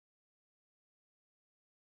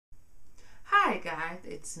guys,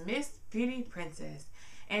 it's Miss Beauty Princess,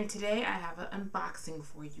 and today I have an unboxing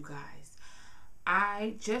for you guys.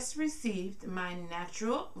 I just received my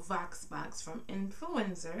natural VoxBox from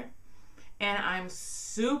Influenster, and I'm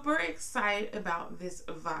super excited about this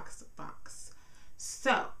VoxBox.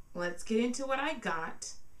 So let's get into what I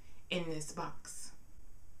got in this box.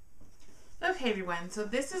 Okay everyone, so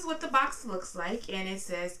this is what the box looks like, and it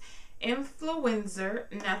says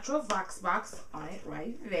Influencer Natural VoxBox on it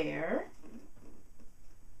right there.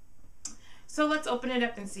 So let's open it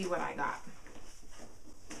up and see what I got.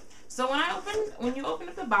 So when you open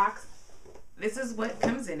up the box, this is what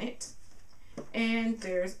comes in it. And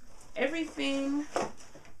there's everything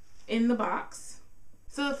in the box.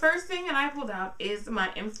 So the first thing that I pulled out is my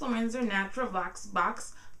Influencer Natural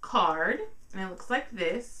VoxBox card. And it looks like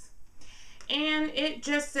this. And it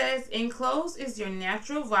just says, enclosed is your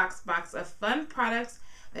natural VoxBox of fun products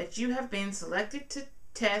that you have been selected to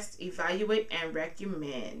test, evaluate, and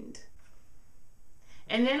recommend.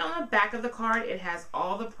 And then on the back of the card, it has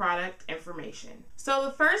all the product information. So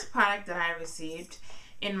the first product that I received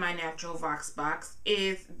in my natural VoxBox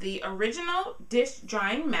is the original dish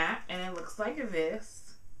drying mat, and it looks like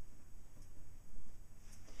this.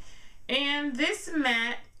 And this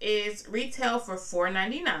mat is retail for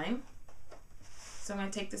 $4.99. So I'm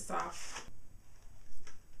going to take this off.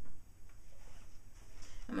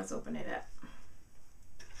 And let's open it up.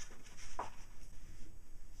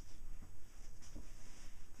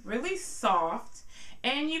 Really soft,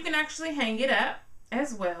 and you can actually hang it up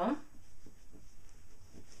as well.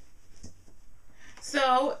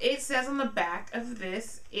 So it says on the back of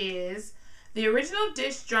this is the original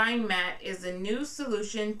dish drying mat is a new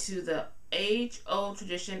solution to the age-old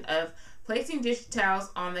tradition of placing dish towels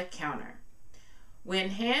on the counter when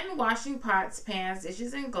hand washing pots, pans,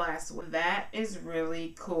 dishes, and glassware. That is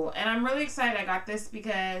really cool, and I'm really excited I got this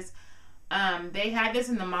because they had this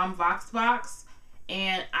in the Mom VoxBox.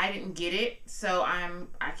 And I didn't get it, so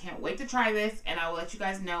I can't wait to try this, and I will let you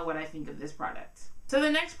guys know what I think of this product. So the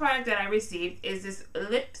next product that I received is this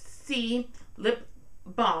Lipsy Lip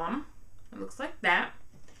Balm. It looks like that.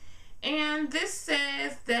 And this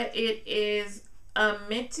says that it is a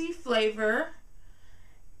minty flavor,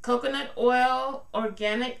 coconut oil,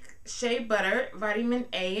 organic shea butter, vitamin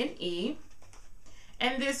A and E.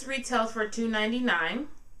 And this retails for $2.99.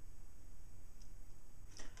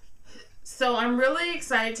 So I'm really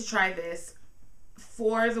excited to try this.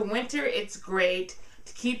 For the winter, it's great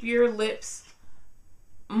to keep your lips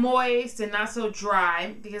moist and not so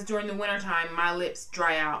dry, because during the winter time, my lips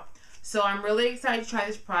dry out. So I'm really excited to try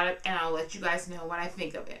this product, and I'll let you guys know what I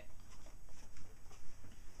think of it.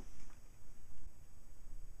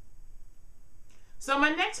 So my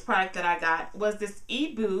next product that I got was this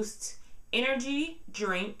E-Boost energy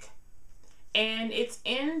drink. And it's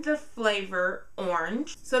in the flavor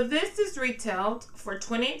orange. So this is retailed for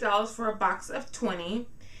 $28 for a box of 20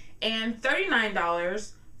 and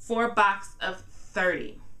 $39 for a box of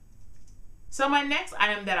 30. So my next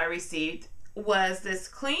item that I received was this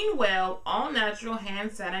Clean Well all natural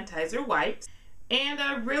hand sanitizer wipes. And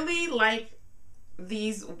I really like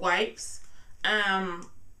these wipes. I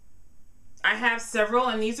have several,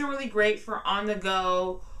 and these are really great for on the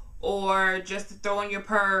go or just to throw in your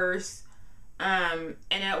purse. And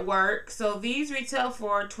at work. So these retail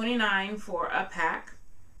for $29 for a pack.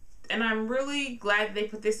 And I'm really glad they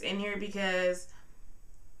put this in here because,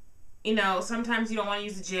 you know, sometimes you don't want to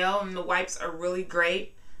use the gel, and the wipes are really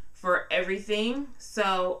great for everything.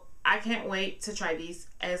 So I can't wait to try these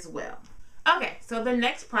as well. Okay, so the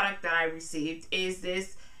next product that I received is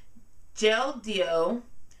this Gel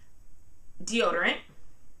deodorant.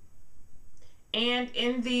 And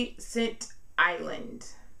in the scent Island.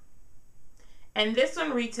 And this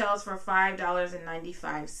one retails for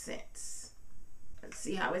 $5.95. Let's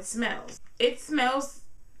see how it smells.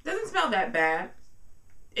 Doesn't smell that bad.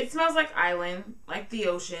 It smells like island, like the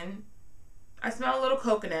ocean. I smell a little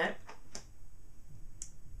coconut.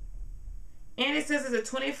 And it says it's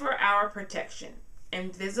a 24-hour protection.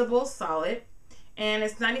 Invisible solid. And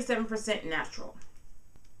it's 97% natural.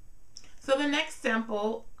 So the next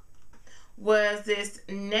sample was this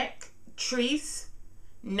Nectrice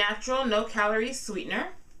natural no calorie sweetener.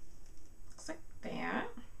 Looks like that.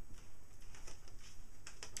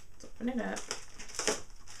 Let's open it up.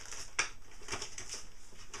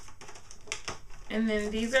 And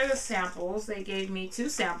then these are the samples. They gave me 2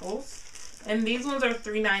 samples, and these ones are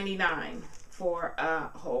 $3.99 for a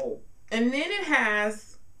whole. And then it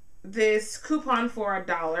has this coupon for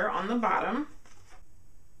 $1 on the bottom.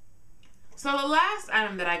 So the last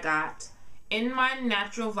item that I got in my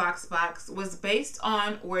natural VoxBox was based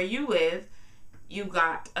on where you live. you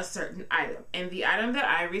got a certain item. And the item that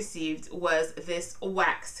I received was this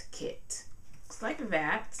wax kit. Looks like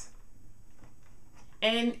that.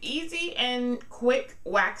 And easy and quick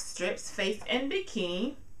wax strips, face and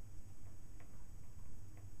bikini.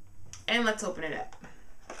 And let's open it up.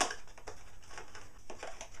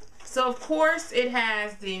 So of course it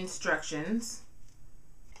has the instructions.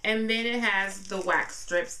 And then it has the wax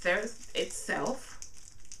strips there itself.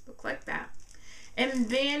 Look like that. And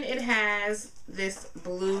then it has this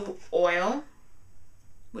blue oil,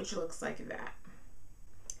 which looks like that.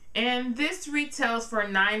 And this retails for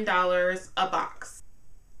 $9 a box.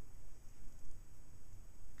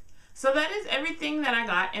 So that is everything that I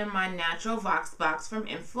got in my natural VoxBox from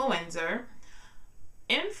Influenster.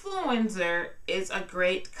 Influenster is a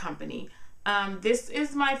great company. This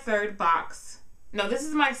is my third box. No, this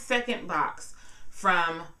is my second box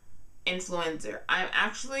from Influenster. I'm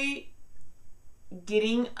actually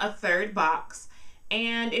getting a third box.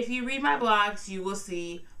 And if you read my blogs, you will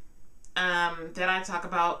see that I talk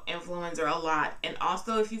about Influencer a lot. And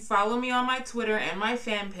also, if you follow me on my Twitter and my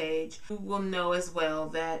fan page, you will know as well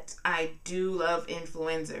that I do love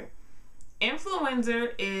Influencer.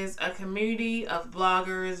 Influencer is a community of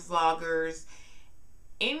bloggers, vloggers,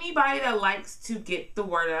 anybody that likes to get the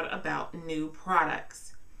word out about new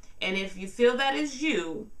products. And if you feel that is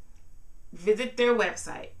you, visit their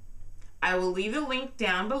website. I will leave the link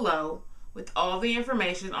down below with all the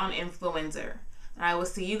information on Influencer. I will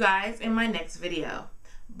see you guys in my next video.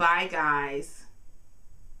 Bye, guys.